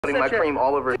Putting my cream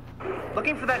all over.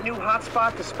 Looking for that new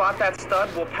hotspot to spot that stud?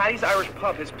 Well, Patty's Irish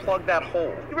Pub has plugged that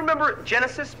hole. You remember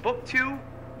Genesis, Book 2,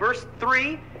 Verse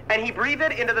 3? And he breathed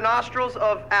it into the nostrils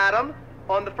of Adam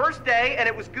on the first day, and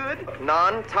it was good.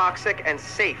 Non-toxic and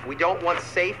safe. We don't want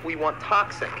safe, we want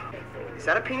toxic. Is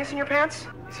that a penis in your pants?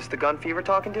 Is this the gun fever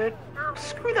talking, dude?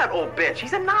 Screw that old bitch.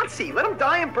 He's a Nazi. Let him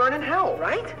die and burn in hell,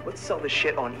 right? Let's sell this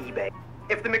shit on eBay.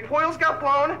 If the McPoyles got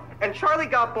blown and Charlie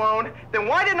got blown, then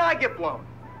why didn't I get blown?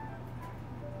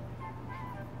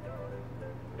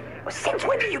 Well, since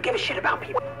when do you give a shit about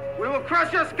people? We will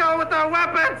crush your skull with our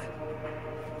weapons!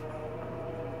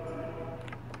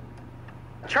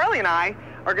 Charlie and I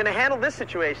are gonna handle this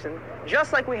situation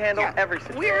just like we handle every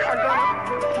situation. We are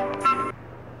gonna...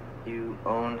 You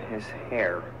own his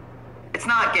hair. It's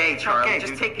not gay, Charlie.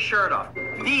 Just take your shirt off.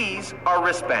 These are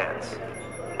wristbands,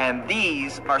 and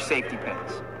these are safety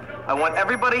pins. I want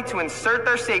everybody to insert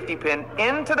their safety pin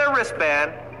into their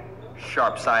wristband,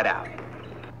 sharp side out.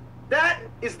 That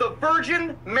is the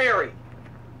Virgin Mary.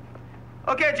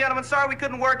 Okay, gentlemen, sorry we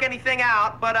couldn't work anything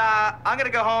out, but I'm gonna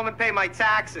go home and pay my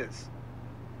taxes.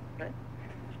 Okay.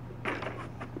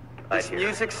 This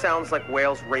music sounds like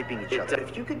whales raping each other.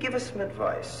 If you could give us some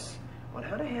advice on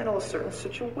how to handle a certain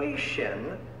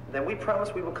situation, then we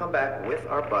promise we will come back with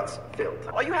our butts filled.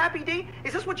 Are you happy, D?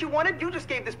 Is this what you wanted? You just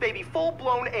gave this baby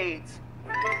full-blown AIDS.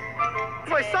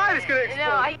 My side is gonna explode.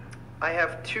 No, I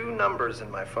have 2 numbers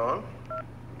in my phone.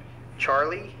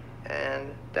 Charlie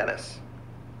and Dennis.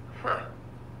 Huh.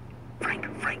 Frank,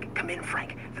 come in,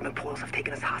 Frank. The McPoyles have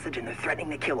taken us hostage and they're threatening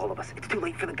to kill all of us. It's too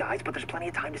late for the guys, but there's plenty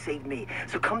of time to save me.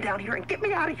 So come down here and get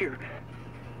me out of here.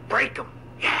 Break them.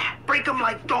 Yeah, break them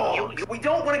like dogs. We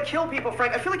don't want to kill people,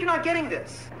 Frank. I feel like you're not getting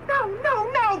this. No.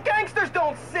 Gangsters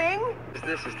don't sing.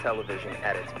 This is television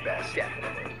at its best.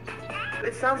 Definitely.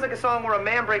 It sounds like a song where a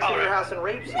man breaks into your house and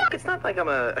rapes you. It's not like I'm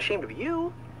ashamed of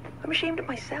you. I'm ashamed of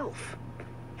myself.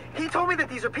 He told me that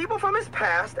these are people from his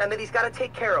past and that he's got to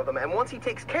take care of them. And once he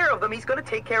takes care of them, he's going to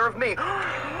take care of me.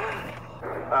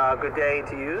 Good day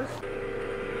to use.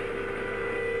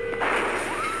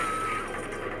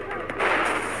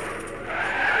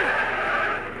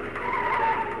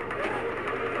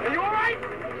 Are you all right?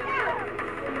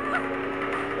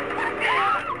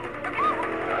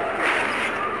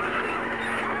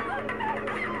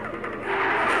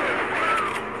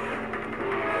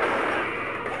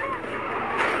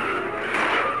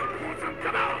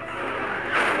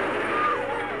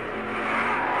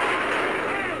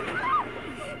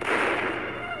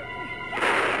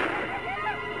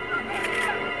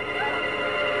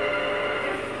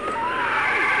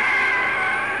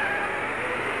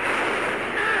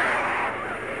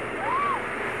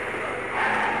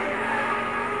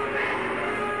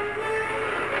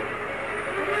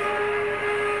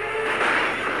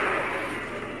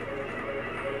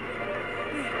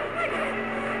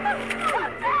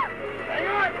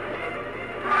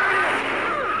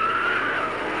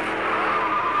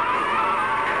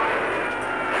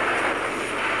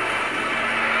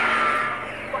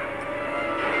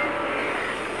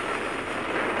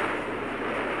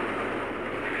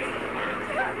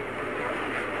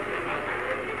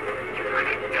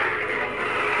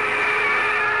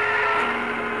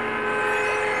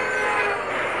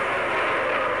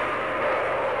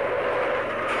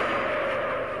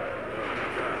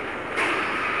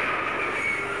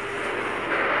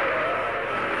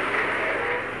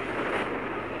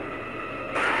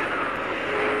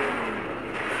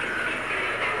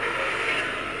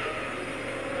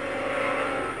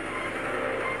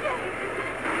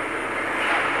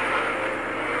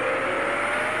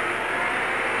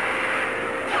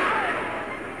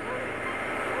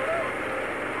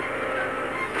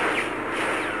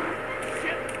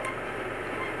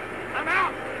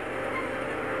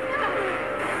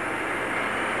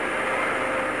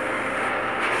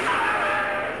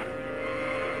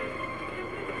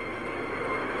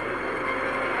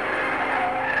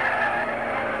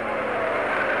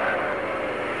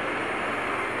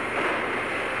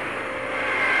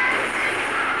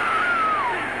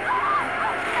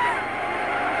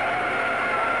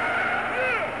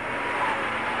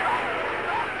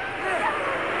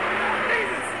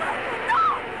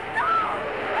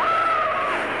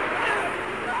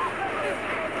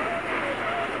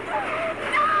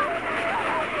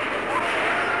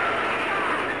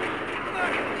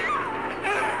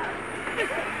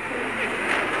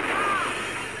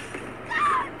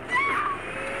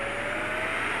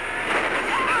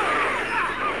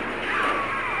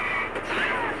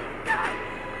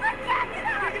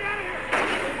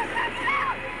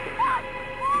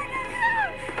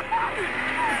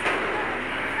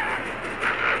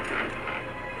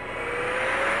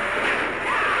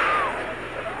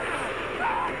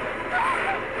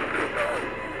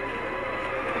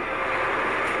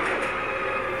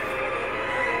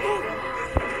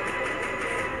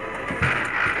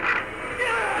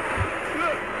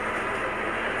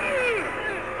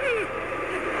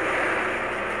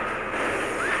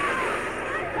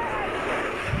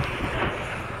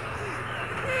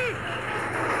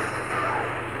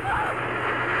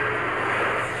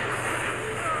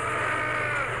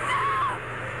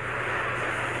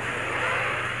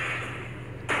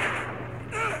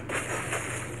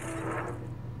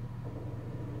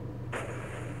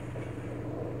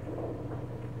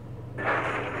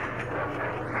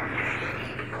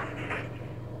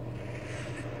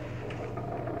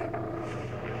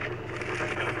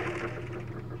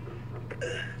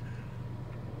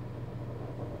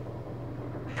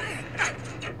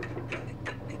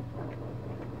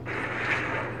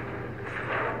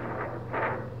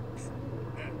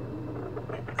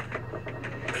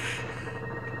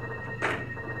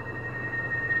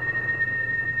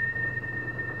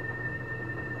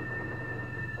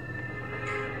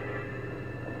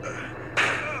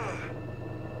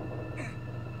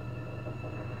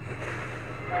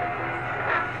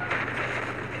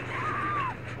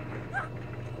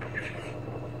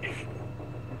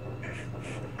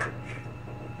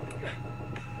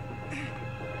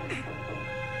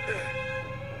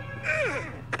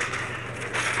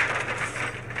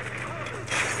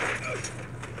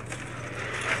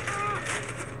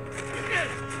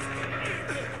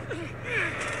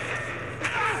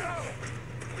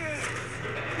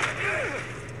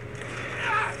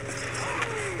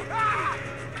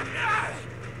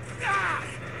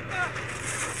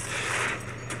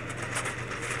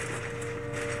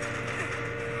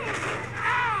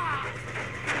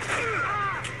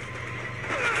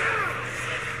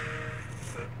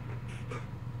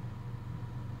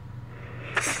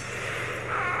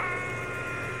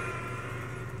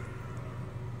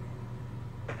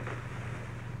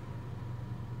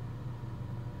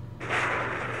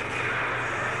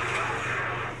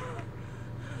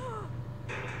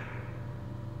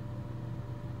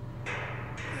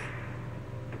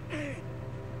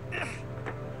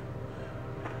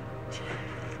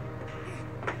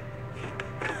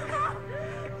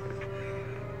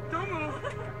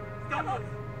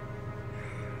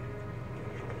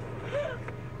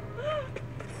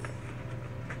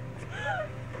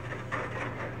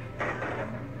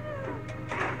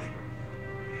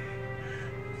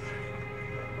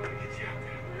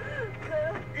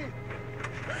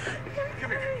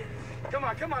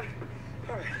 Come on.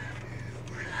 All right.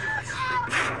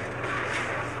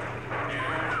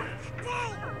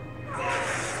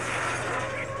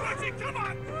 Come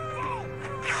on!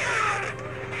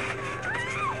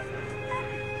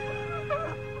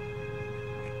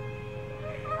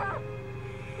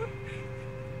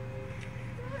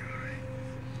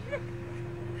 Fall!